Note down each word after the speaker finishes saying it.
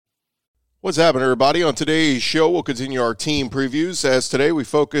What's happening, everybody? On today's show, we'll continue our team previews, as today we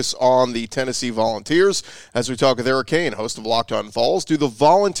focus on the Tennessee Volunteers as we talk with Eric Kane, host of Locked On Vols. Do the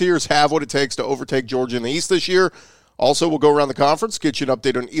Volunteers have what it takes to overtake Georgia in the East this year? Also, we'll go around the conference, get you an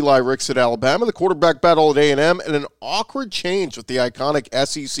update on Eli Ricks at Alabama, the quarterback battle at A&M, and an awkward change with the iconic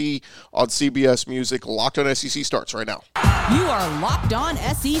SEC on CBS Music. Locked On SEC starts right now. You are Locked On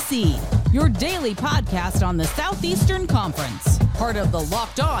SEC, your daily podcast on the Southeastern Conference. Part of the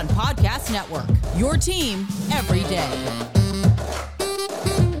Locked On Podcast Network, your team every day.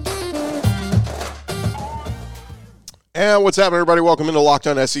 And what's happening, everybody? Welcome into Locked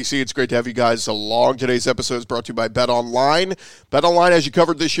On SEC. It's great to have you guys along. Today's episode is brought to you by BetOnline. BetOnline has you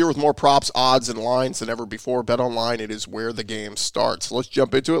covered this year with more props, odds, and lines than ever before. BetOnline, it is where the game starts. Let's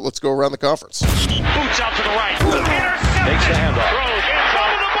jump into it. Let's go around the conference. Boots out to the right. Intercepted. Takes the handoff.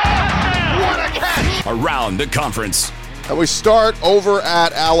 What a catch. Around the conference. And we start over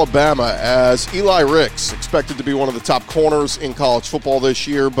at Alabama as Eli Ricks, expected to be one of the top corners in college football this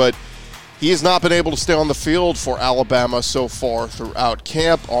year, but he has not been able to stay on the field for Alabama so far throughout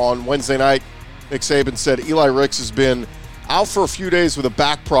camp. On Wednesday night, Nick Saban said Eli Ricks has been out for a few days with a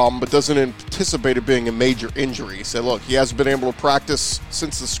back problem, but doesn't anticipate it being a major injury. He said, look, he hasn't been able to practice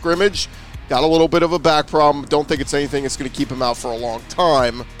since the scrimmage, got a little bit of a back problem, don't think it's anything that's going to keep him out for a long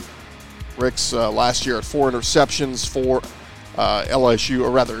time. Ricks last year had 4 interceptions for LSU,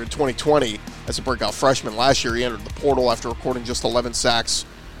 or rather in 2020 as a breakout freshman. Last year he entered the portal after recording just 11 sacks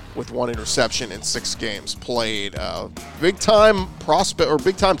with 1 interception in 6 games played. Big-time prospect, or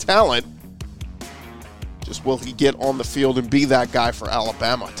big-time talent. Just will he get on the field and be that guy for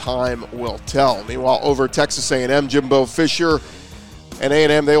Alabama? Time will tell. Meanwhile, over at Texas A&M, Jimbo Fisher and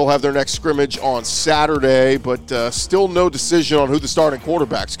A&M, they will have their next scrimmage on Saturday, but still no decision on who the starting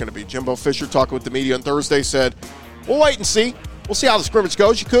quarterback is going to be. Jimbo Fisher, talking with the media on Thursday, said, we'll wait and see. We'll see how the scrimmage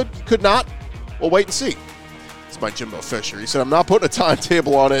goes. You could not. We'll wait and see. By Jimbo Fisher. He said, I'm not putting a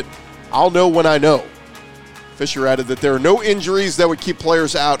timetable on it. I'll know when I know. Fisher added that there are no injuries that would keep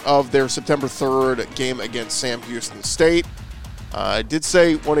players out of their September 3rd game against Sam Houston State. I did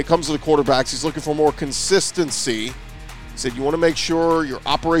say when it comes to the quarterbacks, he's looking for more consistency. He said you want to make sure your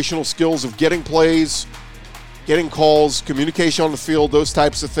operational skills of getting plays, getting calls, communication on the field, those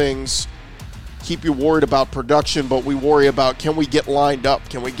types of things keep you worried about production, but we worry about, can we get lined up?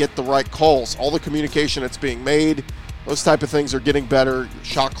 Can we get the right calls? All the communication that's being made, those type of things are getting better.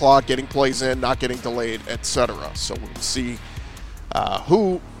 Shot clock, getting plays in, not getting delayed, etc. So we'll see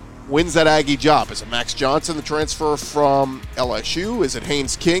who wins that Aggie job. Is it Max Johnson, the transfer from LSU? Is it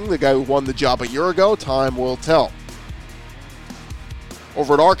Haynes King, the guy who won the job a year ago? Time will tell.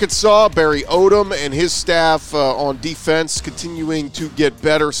 Over at Arkansas, Barry Odom and his staff on defense continuing to get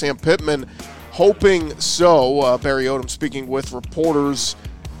better. Sam Pittman hoping so. Barry Odom speaking with reporters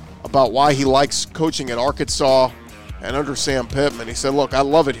about why he likes coaching at Arkansas and under Sam Pittman. He said, look, I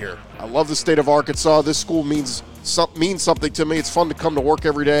love it here. I love the state of Arkansas. This school means something to me. It's fun to come to work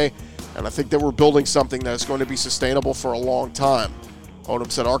every day, and I think that we're building something that is going to be sustainable for a long time.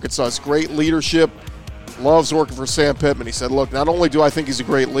 Odom said Arkansas has great leadership, loves working for Sam Pittman. He said, look, not only do I think he's a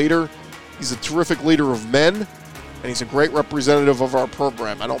great leader, he's a terrific leader of men, and he's a great representative of our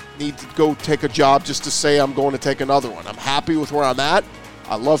program. I don't need to go take a job just to say I'm going to take another one. I'm happy with where I'm at.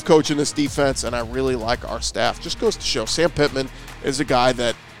 I love coaching this defense, and I really like our staff. Just goes to show Sam Pittman is a guy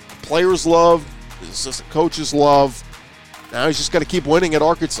that players love, his assistant coaches love. Now he's just got to keep winning at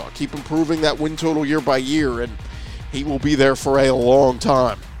Arkansas, keep improving that win total year by year, and he will be there for a long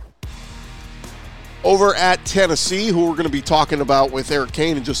time. Over at Tennessee, who we're going to be talking about with Eric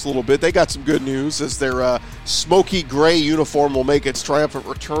Kane in just a little bit, they got some good news as their smoky gray uniform will make its triumphant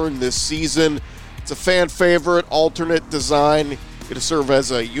return this season. It's a fan favorite, alternate design. Going to serve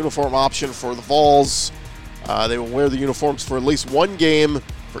as a uniform option for the Vols. They will wear the uniforms for at least one game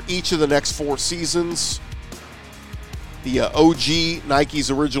for each of the next 4 seasons. The OG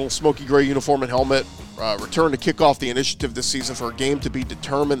Nike's original smoky gray uniform and helmet return to kick off the initiative this season for a game to be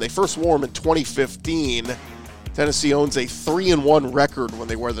determined. They first wore them in 2015. Tennessee owns a 3-1 record when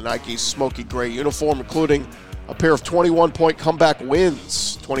they wear the Nike's smoky gray uniform, including a pair of 21-point comeback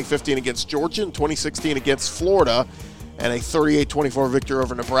wins, 2015 against Georgia and 2016 against Florida, and a 38-24 victory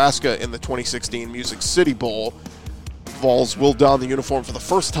over Nebraska in the 2016 Music City Bowl. Vols will don the uniform for the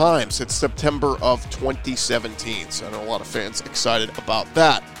first time since September of 2017, so I know a lot of fans excited about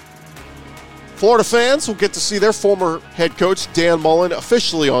that. Florida fans will get to see their former head coach, Dan Mullen,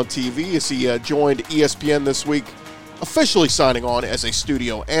 officially on TV as he joined ESPN this week, officially signing on as a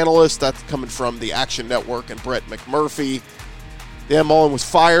studio analyst. That's coming from the Action Network and Brett McMurphy. Dan Mullen was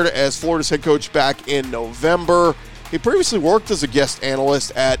fired as Florida's head coach back in November. He previously worked as a guest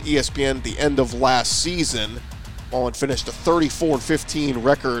analyst at ESPN at the end of last season. Mullen finished a 34-15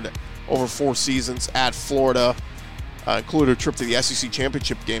 record over 4 seasons at Florida. Included a trip to the SEC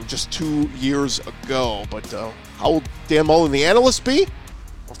Championship game just 2 years ago. But how will Dan Mullen, the analyst, be?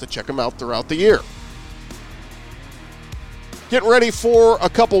 We'll have to check him out throughout the year. Getting ready for a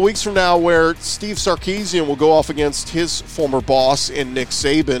couple weeks from now where Steve Sarkisian will go off against his former boss in Nick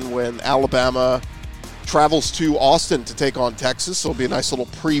Saban when Alabama travels to Austin to take on Texas. So it'll be a nice little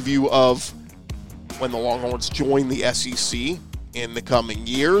preview of when the Longhorns join the SEC in the coming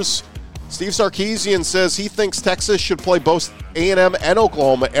years. Steve Sarkisian says he thinks Texas should play both A&M and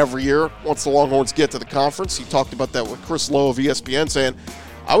Oklahoma every year once the Longhorns get to the conference. He talked about that with Chris Lowe of ESPN, saying,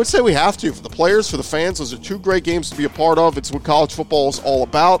 I would say we have to. For the players, for the fans, those are 2 great games to be a part of. It's what college football is all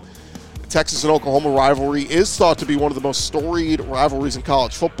about. The Texas and Oklahoma rivalry is thought to be one of the most storied rivalries in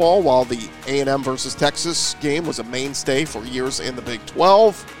college football, while the A&M versus Texas game was a mainstay for years in the Big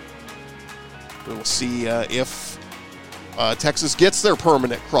 12. We will see if Texas gets their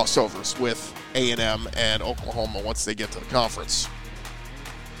permanent crossovers with A&M and Oklahoma once they get to the conference.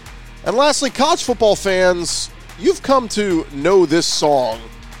 And lastly, college football fans, you've come to know this song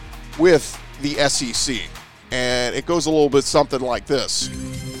with the SEC, and it goes a little bit something like this.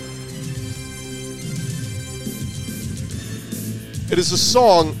 It is a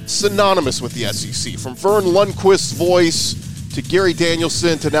song synonymous with the SEC, from Vern Lundquist's voice to Gary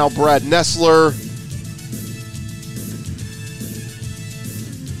Danielson to now Brad Nessler.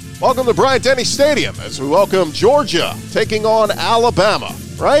 Welcome to Bryant-Denny Stadium as we welcome Georgia taking on Alabama,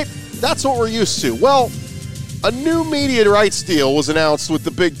 right? That's what we're used to. Well, a new media rights deal was announced with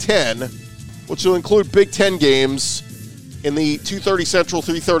the Big Ten, which will include Big Ten games in the 2:30 Central,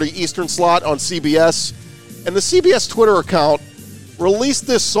 3:30 Eastern slot on CBS. And the CBS Twitter account released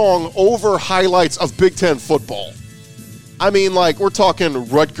this song over highlights of Big Ten football. I mean, like, we're talking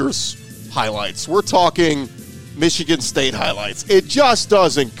Rutgers highlights. We're talking Michigan State highlights. It just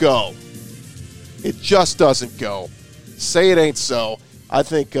doesn't go. It just doesn't go. Say it ain't so. I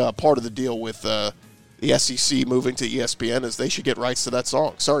think part of the deal with the SEC moving to ESPN is they should get rights to that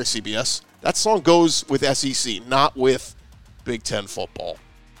song. Sorry, CBS. That song goes with SEC, not with Big Ten football.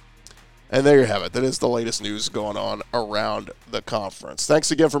 And there you have it. That is the latest news going on around the conference.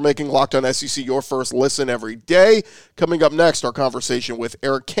 Thanks again for making Locked On SEC your first listen every day. Coming up next, our conversation with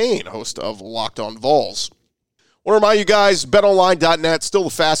Eric Kane, host of Locked On Vols. I want to remind you guys, betonline.net, still the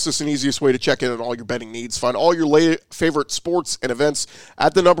fastest and easiest way to check in on all your betting needs. Find all your favorite sports and events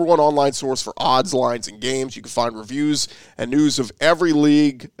at the #1 online source for odds, lines, and games. You can find reviews and news of every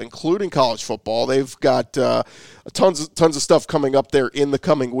league, including college football. They've got tons of stuff coming up there in the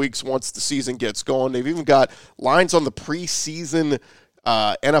coming weeks once the season gets going. They've even got lines on the preseason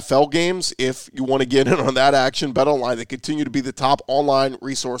NFL games. If you want to get in on that action, BetOnline, they continue to be the top online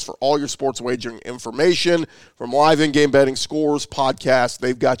resource for all your sports wagering information, from live in-game betting, scores, podcasts.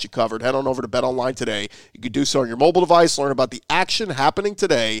 They've got you covered. Head on over to BetOnline today. You can do so on your mobile device, learn about the action happening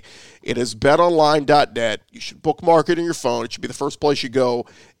today. It is betonline.net. You should bookmark it in your phone. It should be the first place you go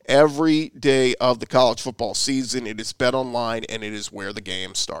every day of the college football season. It is BetOnline, and it is where the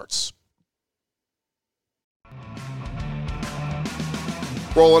game starts.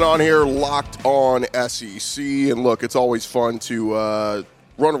 Rolling on here, Locked On SEC. And look, it's always fun to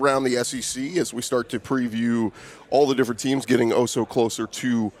run around the SEC as we start to preview all the different teams getting so closer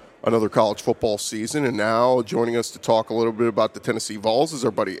to another college football season. And now joining us to talk a little bit about the Tennessee Vols is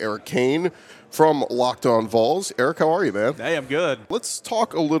our buddy Eric Kane from Locked On Vols. Eric, how are you, man? Hey, I'm good. Let's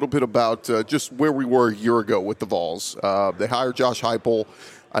talk a little bit about just where we were a year ago with the Vols. They hired Josh Heupel.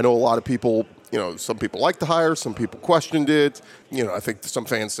 I know a lot of people, some people liked the hire, some people questioned it. I think some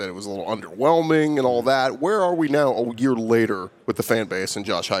fans said it was a little underwhelming and all that. Where are we now a year later with the fan base and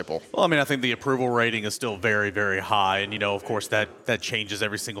Josh Heupel? Well, I think the approval rating is still very, very high. And, of course, that changes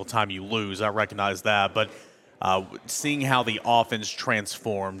every single time you lose. I recognize that. But seeing how the offense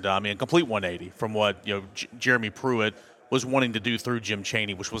transformed, a complete 180 from what, Jeremy Pruitt was wanting to do through Jim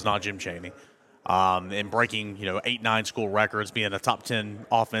Chaney, which was not Jim Chaney. And breaking, 8-9 school records, being a top 10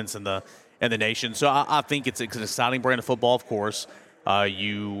 offense in the nation. So I think it's an exciting brand of football, of course.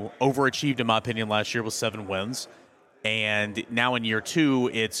 You overachieved, in my opinion, last year with 7 wins. And now in year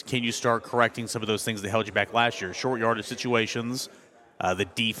 2, it's can you start correcting some of those things that held you back last year? Short yardage situations, the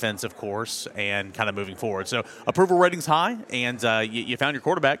defense, of course, and kind of moving forward. So approval rating's high, and you found your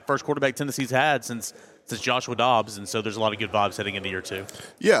quarterback, first quarterback Tennessee's had since Joshua Dobbs, and so there's a lot of good vibes heading into year 2.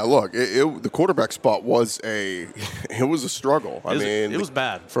 Yeah, look, the quarterback spot was a struggle. It was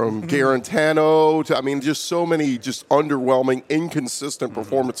bad. From Garantano to, just so many just underwhelming, inconsistent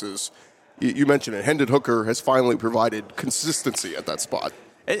performances you mentioned it. Hendon Hooker has finally provided consistency at that spot.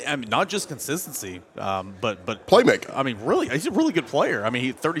 I mean, not just consistency, but playmaking. I mean, really, he's a really good player. I mean, he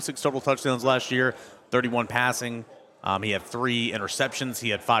had 36 total touchdowns last year, 31 passing. He had 3 interceptions. He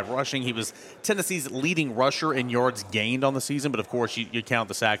had 5 rushing. He was Tennessee's leading rusher in yards gained on the season. But, of course, you count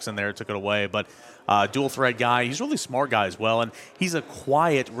the sacks in there, took it away. But dual threat guy. He's a really smart guy as well. And he's a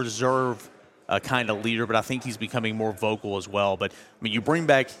quiet, reserve kind of leader, but I think he's becoming more vocal as well. But, I mean, you bring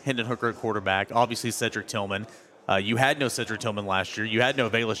back Hendon Hooker at quarterback, obviously Cedric Tillman. You had no Cedric Tillman last year. You had no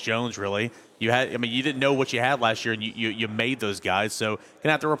Velus Jones, really. You didn't know what you had last year, and you made those guys. So you're going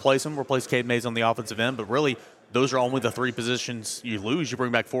to have to replace them, replace Cade Mays on the offensive end. But really, those are only the 3 positions you lose. You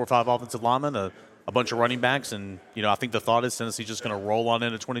bring back 4 or 5 offensive linemen, a bunch of running backs, and, I think the thought is Tennessee's just going to roll on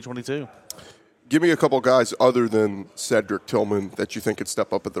into 2022. Give me a couple guys other than Cedric Tillman that you think could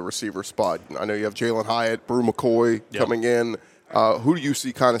step up at the receiver spot. I know you have Jalen Hyatt, Brew McCoy coming in. Who do you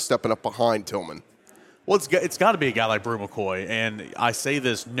see kind of stepping up behind Tillman? Well, it's got to be a guy like Brew McCoy, and I say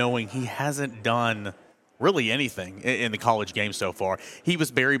this knowing he hasn't done really anything in the college game so far. He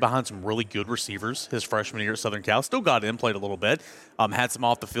was buried behind some really good receivers his freshman year at Southern Cal. Still got in, played a little bit. Had some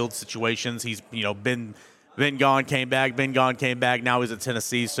off-the-field situations. He's been gone, came back, been gone, came back. Now he's at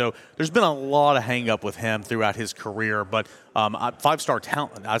Tennessee. So there's been a lot of hang-up with him throughout his career. But 5-star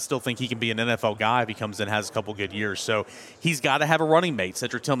talent. I still think he can be an NFL guy if he comes in and has a couple good years. So he's got to have a running mate,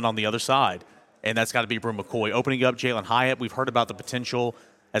 Cedric Tillman, on the other side. And that's got to be Brew McCoy. Opening up Jalen Hyatt, we've heard about the potential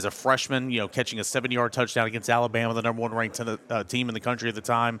as a freshman, catching a 70-yard touchdown against Alabama, the number 1 ranked team in the country at the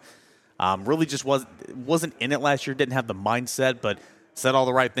time. Really just wasn't in it last year, didn't have the mindset, but said all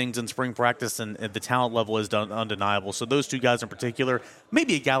the right things in spring practice, and the talent level is undeniable. So those 2 guys in particular,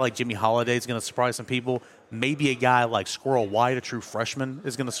 maybe a guy like Jimmy Holiday is going to surprise some people. Maybe a guy like Squirrel White, a true freshman,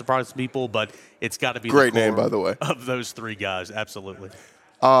 is going to surprise some people, but it's got to be great name, by the way, of those 3 guys, absolutely.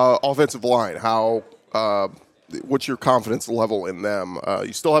 Offensive line, what's your confidence level in them?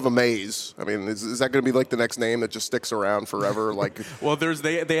 You still have a Mays. I mean, is that going to be like the next name that just sticks around forever? Well,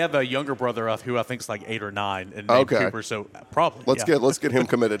 they have a younger brother who I think is like 8 or 9, and named Cooper. So probably let's get him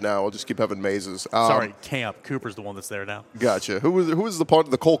committed now. We'll just keep having Mazes. Sorry, Camp Cooper's the one that's there now. Gotcha. Who was the part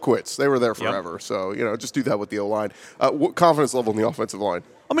of the Colquitts? They were there forever. Yep. So just do that with the O-line. What confidence level in the offensive line?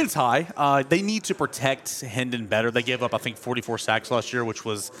 I mean, it's high. They need to protect Hendon better. They gave up, I think, 44 sacks last year, which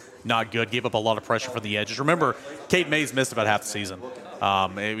was not good. Gave up a lot of pressure for the edges. Remember, Cade Mays missed about half the season,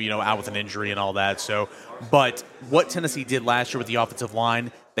 out with an injury and all that. So, but what Tennessee did last year with the offensive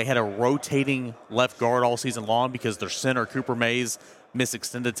line, they had a rotating left guard all season long because their center, Cooper Mays, missed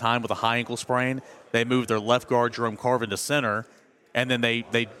extended time with a high ankle sprain. They moved their left guard, Jerome Carvin, to center, and then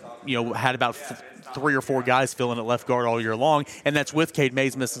they had about 3 or 4 guys filling at left guard all year long, and that's with Cade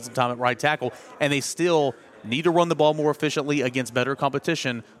Mays missing some time at right tackle. And they still need to run the ball more efficiently against better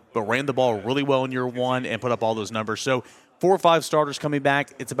competition, but ran the ball really well in year 1 and put up all those numbers. So 4 or 5 starters coming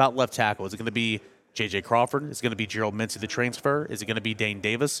back. It's about left tackle. Is it going to be J.J. Crawford? Is it going to be Gerald Mincey, the transfer? Is it going to be Dane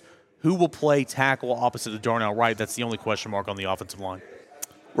Davis? Who will play tackle opposite of Darnell Wright? That's the only question mark on the offensive line.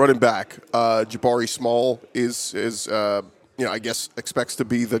 Running back, Jabari Small is I guess expects to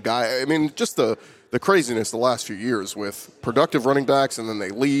be the guy. I mean, just the craziness the last few years with productive running backs, and then they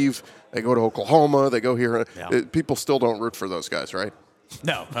leave, they go to Oklahoma, they go here. Yeah. People still don't root for those guys, right?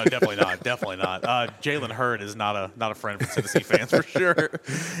 No, definitely not. Definitely not. Jalen Hurd is not a friend for Tennessee fans for sure.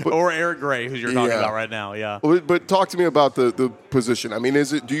 Or Eric Gray, who you're talking about right now. Yeah. But talk to me about the position. I mean,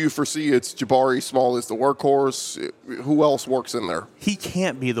 do you foresee it's Jabari Small is the workhorse? Who else works in there? He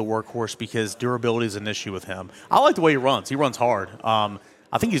can't be the workhorse because durability is an issue with him. I like the way he runs. He runs hard. I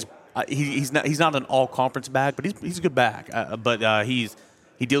think he's not an all-conference back, but he's a good back. But he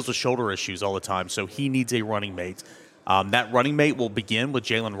deals with shoulder issues all the time, so he needs a running mate. That running mate will begin with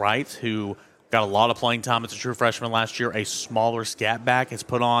Jalen Wright, who got a lot of playing time as a true freshman last year. A smaller scat back, has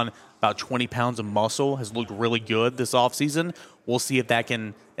put on about 20 pounds of muscle, has looked really good this offseason. We'll see if that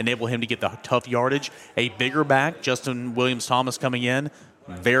can enable him to get the tough yardage. A bigger back, Justin Williams-Thomas coming in,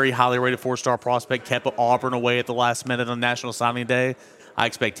 very highly rated 4-star prospect, kept Auburn away at the last minute on National Signing Day. I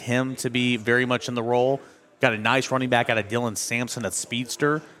expect him to be very much in the role. Got a nice running back out of Dylan Sampson at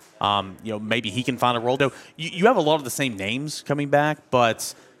speedster. Maybe he can find a role. So you have a lot of the same names coming back,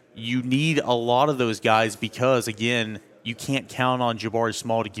 but you need a lot of those guys because, again, you can't count on Jabari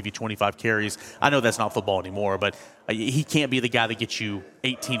Small to give you 25 carries. I know that's not football anymore, but he can't be the guy that gets you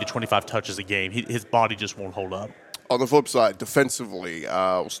 18 to 25 touches a game. His body just won't hold up. On the flip side, defensively,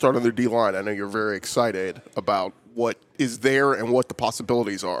 we'll start on their D-line. I know you're very excited about what is there and what the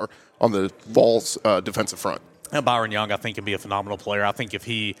possibilities are on the Vols defensive front. And Byron Young, I think, can be a phenomenal player. I think if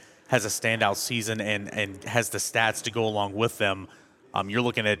he has a standout season and has the stats to go along with them, You're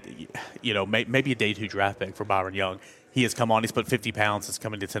looking at, maybe a day 2 draft pick for Byron Young. He has come on. He's put 50 pounds since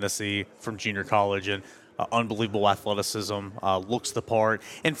coming to Tennessee from junior college, and unbelievable athleticism, looks the part,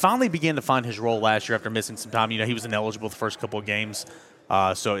 and finally began to find his role last year after missing some time. He was ineligible the first couple of games.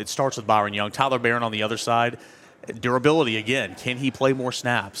 So it starts with Byron Young. Tyler Barron on the other side. Durability, again. Can he play more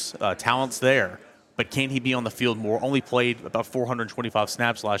snaps? Talent's there. But can he be on the field more? Only played about 425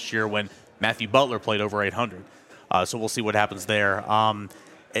 snaps last year when Matthew Butler played over 800. So we'll see what happens there.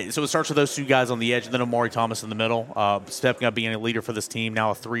 So it starts with those 2 guys on the edge, and then Omari Thomas in the middle, stepping up, being a leader for this team,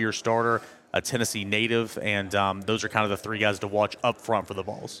 now a 3-year starter, a Tennessee native, and those are kind of the 3 guys to watch up front for the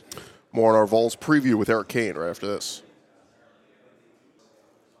Vols. More on our Vols preview with Eric Kane right after this.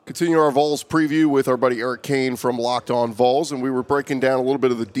 Continue our Vols preview with our buddy Eric Kane from Locked On Vols, and we were breaking down a little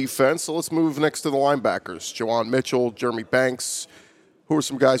bit of the defense, so let's move next to the linebackers. Juwan Mitchell, Jeremy Banks. Who are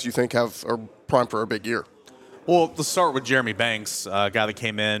some guys you think are primed for a big year? Well, let's start with Jeremy Banks, a guy that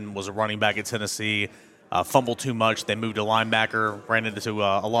came in, was a running back at Tennessee, fumbled too much. They moved to linebacker, ran into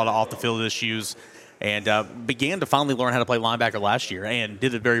a lot of off-the-field issues, and began to finally learn how to play linebacker last year and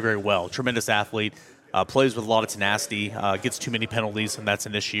did it very, very well. Tremendous athlete, plays with a lot of tenacity, gets too many penalties, and that's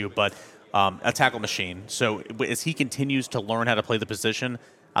an issue, but a tackle machine. So as he continues to learn how to play the position,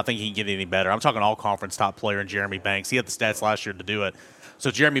 I think he can get any better. I'm talking all-conference top player in Jeremy Banks. He had the stats last year to do it. So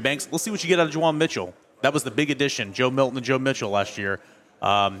Jeremy Banks, let's see what you get out of Juwan Mitchell. That was the big addition, Joe Milton and Joe Mitchell last year.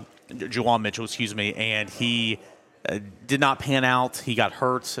 Juwan Mitchell, and he did not pan out. He got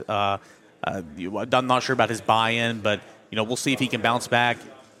hurt. I'm not sure about his buy-in, but we'll see if he can bounce back.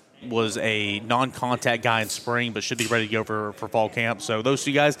 Was a non-contact guy in spring, but should be ready to go for fall camp. So those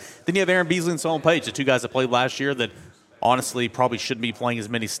 2 guys. Then you have Aaron Beasley and Solon Page, the 2 guys that played last year that honestly probably shouldn't be playing as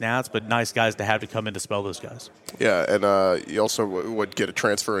many snaps, but nice guys to have to come in to spell those guys. Yeah, and you also would get a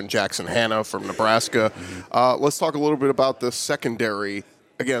transfer in Jackson Hanna from Nebraska. Mm-hmm. Let's talk a little bit about the secondary.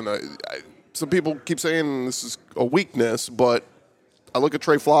 Again, some people keep saying this is a weakness, but I look at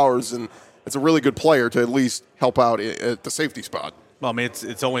Trey Flowers, and it's a really good player to at least help out at the safety spot. Well, I mean,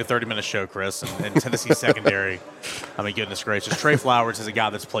 it's only a 30-minute show, Chris, and Tennessee secondary, I mean, goodness gracious. Trey Flowers is a guy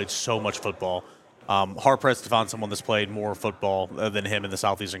that's played so much football. Hard-pressed to find someone that's played more football than him in the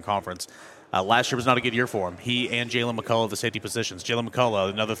Southeastern Conference. Last year was not a good year for him. He and Jalen McCullough, the safety positions. Jalen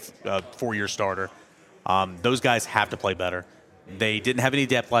McCullough, another 4-year starter. Those guys have to play better. They didn't have any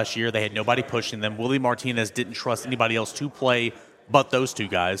depth last year. They had nobody pushing them. Willie Martinez didn't trust anybody else to play but those 2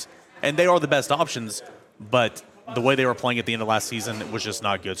 guys. And they are the best options, but the way they were playing at the end of last season was just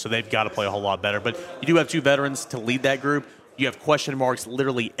not good. So they've got to play a whole lot better. But you do have 2 veterans to lead that group. You have question marks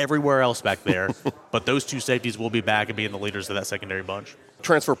literally everywhere else back there, but those 2 safeties will be back and being the leaders of that secondary bunch.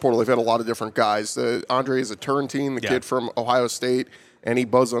 Transfer portal, they've had a lot of different guys. Andre is a Turrentine, the kid from Ohio State. Any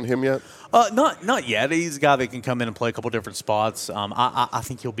buzz on him yet? Not yet. He's a guy that can come in and play a couple different spots. I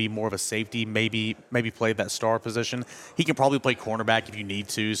think he'll be more of a safety, maybe play that star position. He can probably play cornerback if you need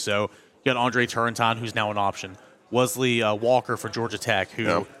to. So you got Andre Turrentine, who's now an option. Wesley Walker for Georgia Tech,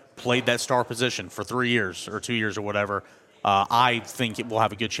 who played that star position for 3 years or 2 years or whatever. I think it will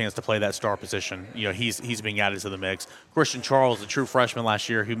have a good chance to play that star position. He's being added to the mix. Christian Charles, a true freshman last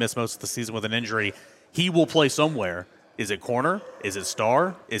year who missed most of the season with an injury, he will play somewhere. Is it corner? Is it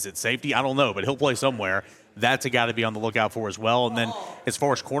star? Is it safety? I don't know, but he'll play somewhere. That's a guy to be on the lookout for as well. And then as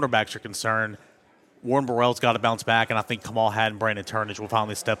far as cornerbacks are concerned, Warren Burrell's got to bounce back, and I think Kamal Hadd and Brandon Turnage will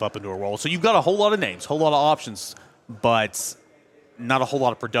finally step up into a role. So you've got a whole lot of names, whole lot of options, but not a whole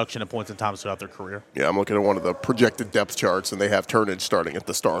lot of production at points in time throughout their career. Yeah, I'm looking at one of the projected depth charts, and they have Turnage starting at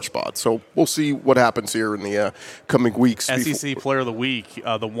the star spot. So we'll see what happens here in the coming weeks. SEC Player of the Week,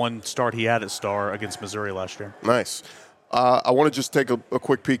 the one start he had at star against Missouri last year. Nice. I want to just take a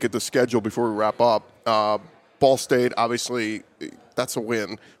quick peek at the schedule before we wrap up. Ball State, obviously, that's a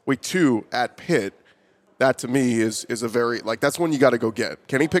win. Week 2 at Pitt. That, to me, is a very, that's one you got to go get.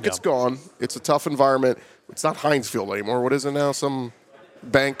 Kenny Pickett's gone. It's a tough environment. It's not Heinz Field anymore. What is it now? Some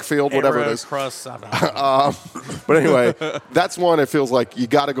bank field, whatever it is. Crust, I don't know. But anyway, that's one it feels like you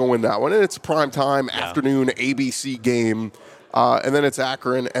got to go win that one. And it's a prime time, afternoon, ABC game. And then it's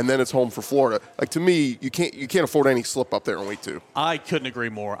Akron, and then it's home for Florida. To me, you can't afford any slip up there in week 2. I couldn't agree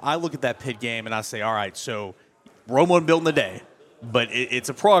more. I look at that Pitt game, and I say, all right, so Rome wasn't built in a day. But it's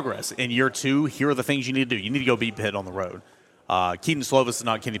a progress. In year 2, here are the things you need to do. You need to go beat Pitt on the road. Keaton Slovis is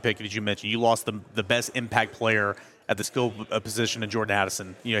not Kenny Pickett, as you mentioned. You lost the best impact player at the skill position in Jordan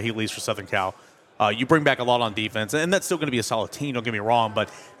Addison. He leaves for Southern Cal. You bring back a lot on defense, and that's still going to be a solid team, don't get me wrong,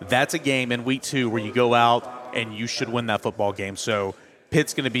 but that's a game in week 2 where you go out and you should win that football game. So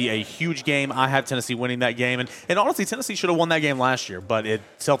Pitt's going to be a huge game. I have Tennessee winning that game. And honestly, Tennessee should have won that game last year, but it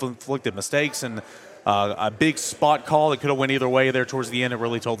self-inflicted mistakes, and a big spot call that could have went either way there towards the end. It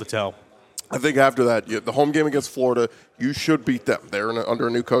really told the tale. I think after that, the home game against Florida, you should beat them. They're under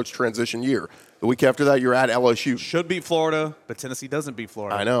a new coach transition year. The week after that, you're at LSU. Should beat Florida, but Tennessee doesn't beat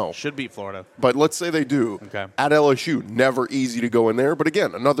Florida. I know. Should beat Florida. But let's say they do. Okay. At LSU, never easy to go in there. But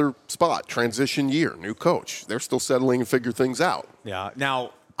again, another spot, transition year, new coach. They're still settling and figure things out. Yeah.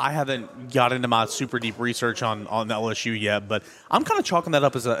 Now, I haven't got into my super deep research on LSU yet, but I'm kind of chalking that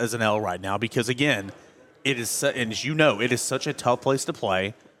up as an L right now because, again, it is, and as you know, it is such a tough place to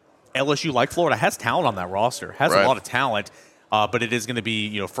play. LSU, like Florida, has talent on that roster, has a lot of talent. But it is going to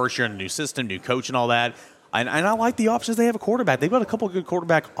be, first year in a new system, new coach and all that. And I like the options they have a quarterback. They've got a couple of good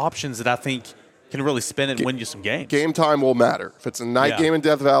quarterback options that I think can really spin it and win you some games. Game time will matter. If it's a night game in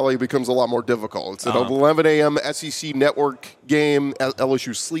Death Valley, it becomes a lot more difficult. It's an 11 a.m. SEC Network game,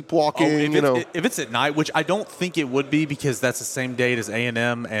 LSU sleepwalking. If it's at night, which I don't think it would be because that's the same date as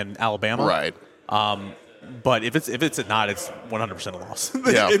A&M and Alabama. Right. But if it's at night, it's 100% a loss,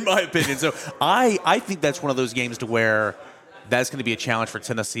 in my opinion. So I think that's one of those games to where that's going to be a challenge for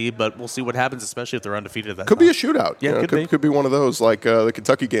Tennessee, but we'll see what happens, especially if they're undefeated at that time. Could be a shootout. Yeah, could be one of those, like the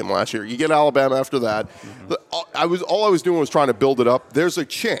Kentucky game last year. You get Alabama after that. Mm-hmm. All I was doing was trying to build it up. There's a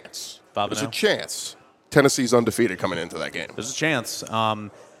chance. There's a chance Tennessee's undefeated coming into that game. There's a chance.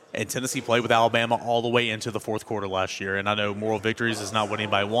 And Tennessee played with Alabama all the way into the fourth quarter last year. And I know moral victories is not what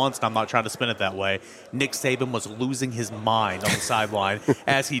anybody wants, and I'm not trying to spin it that way. Nick Saban was losing his mind on the sideline,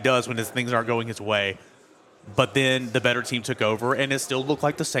 as he does when his things aren't going his way. But then the better team took over, and it still looked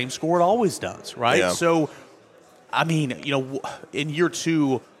like the same score it always does, right? Yeah. So, I mean, in year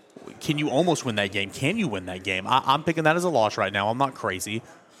two, can you almost win that game? Can you win that game? I'm picking that as a loss right now. I'm not crazy.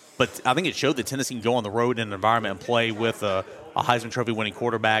 But I think it showed that Tennessee can go on the road in an environment and play with a Heisman Trophy winning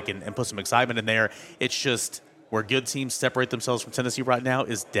quarterback and put some excitement in there. It's just where good teams separate themselves from Tennessee right now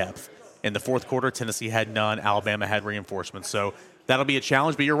is depth. In the fourth quarter, Tennessee had none. Alabama had reinforcements. So that'll be a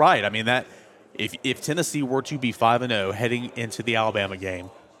challenge, but you're right. I mean, that if Tennessee were to be 5-0 heading into the Alabama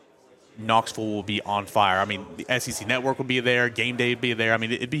game, Knoxville will be on fire. I mean, the SEC Network will be there. Game day would be there. I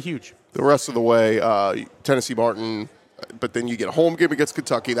mean, it'd be huge. The rest of the way, Tennessee Martin, but then you get a home game against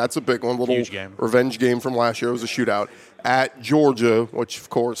Kentucky. That's a big one. Little game. Revenge game from last year. It was a shootout. At Georgia, which, of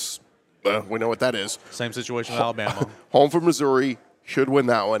course, we know what that is. Same situation with Alabama. Home for Missouri. Should win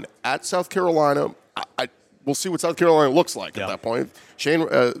that one. At South Carolina, we'll see what South Carolina looks like at that point.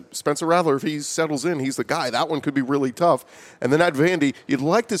 Spencer Rattler, if he settles in, he's the guy. That one could be really tough. And then at Vandy, you'd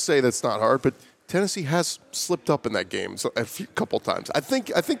like to say that's not hard, but Tennessee has slipped up in that game a couple times. I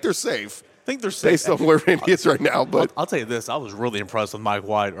think they're safe. I think they're safe. Based on where Vandy is right now. But I'll tell you this. I was really impressed with Mike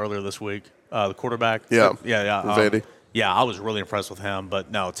White earlier this week, the quarterback. Yeah. Vandy. Yeah, I was really impressed with him.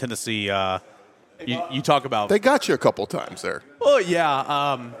 But, no, Tennessee, you talk about – they got you a couple times there. Well,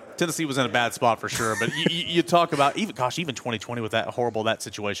 yeah. Tennessee was in a bad spot for sure. But you talk about – even 2020 with that horrible that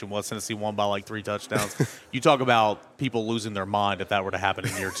situation was. Tennessee won by like 3 touchdowns. You talk about people losing their mind if that were to happen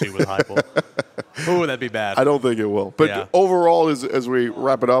in year 2 with Heupel. Ooh, that'd be bad. I don't think it will. But overall, as we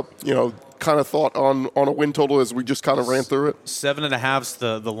wrap it up, kind of thought on a win total as we just kind of ran through it? 7.5's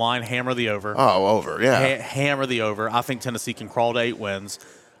the line. Hammer the over. Oh, over, yeah. Hammer the over. I think Tennessee can crawl to 8 wins.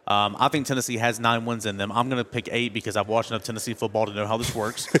 I think Tennessee has 9 wins in them. I'm going to pick 8 because I've watched enough Tennessee football to know how this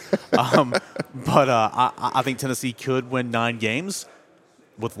works. But I think Tennessee could win 9 games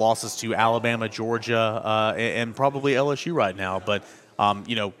with losses to Alabama, Georgia, and probably LSU right now. But,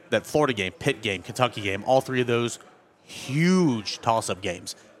 that Florida game, Pitt game, Kentucky game, all 3 of those huge toss-up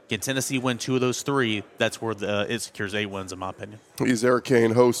games. Can Tennessee win 2 of those 3? That's where it secures 8 wins, in my opinion. He's Eric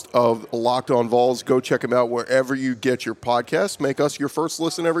Kane, host of Locked On Vols. Go check him out wherever you get your podcasts. Make us your first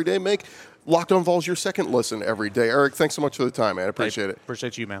listen every day. Make Locked On Vols your second listen every day. Eric, thanks so much for the time, man. I appreciate it.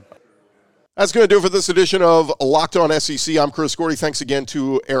 Appreciate you, man. That's going to do it for this edition of Locked On SEC. I'm Chris Gordy. Thanks again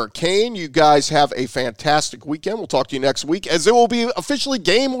to Eric Kane. You guys have a fantastic weekend. We'll talk to you next week, as it will be officially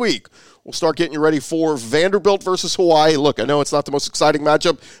game week. We'll start getting you ready for Vanderbilt versus Hawaii. Look, I know it's not the most exciting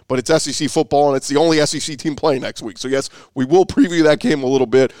matchup, but it's SEC football, and it's the only SEC team playing next week. So, yes, we will preview that game a little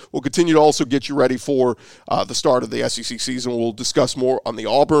bit. We'll continue to also get you ready for the start of the SEC season. We'll discuss more on the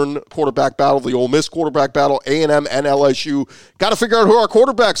Auburn quarterback battle, the Ole Miss quarterback battle, A&M and LSU. Got to figure out who our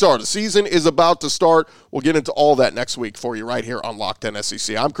quarterbacks are. The season is about to start. We'll get into all that next week for you right here on Locked On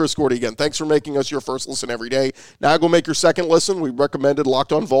SEC. I'm Chris Gordy again. Thanks for making us your first listen every day. Now go make your second listen. We recommended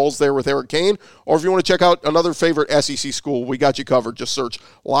Locked On Vols there with Eric Kane. Or if you want to check out another favorite SEC school, we got you covered. Just search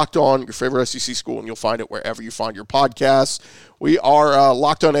Locked On, your favorite SEC school, and you'll find it wherever you find your podcasts. We are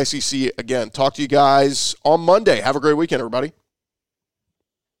Locked On SEC again. Talk to you guys on Monday. Have a great weekend, everybody.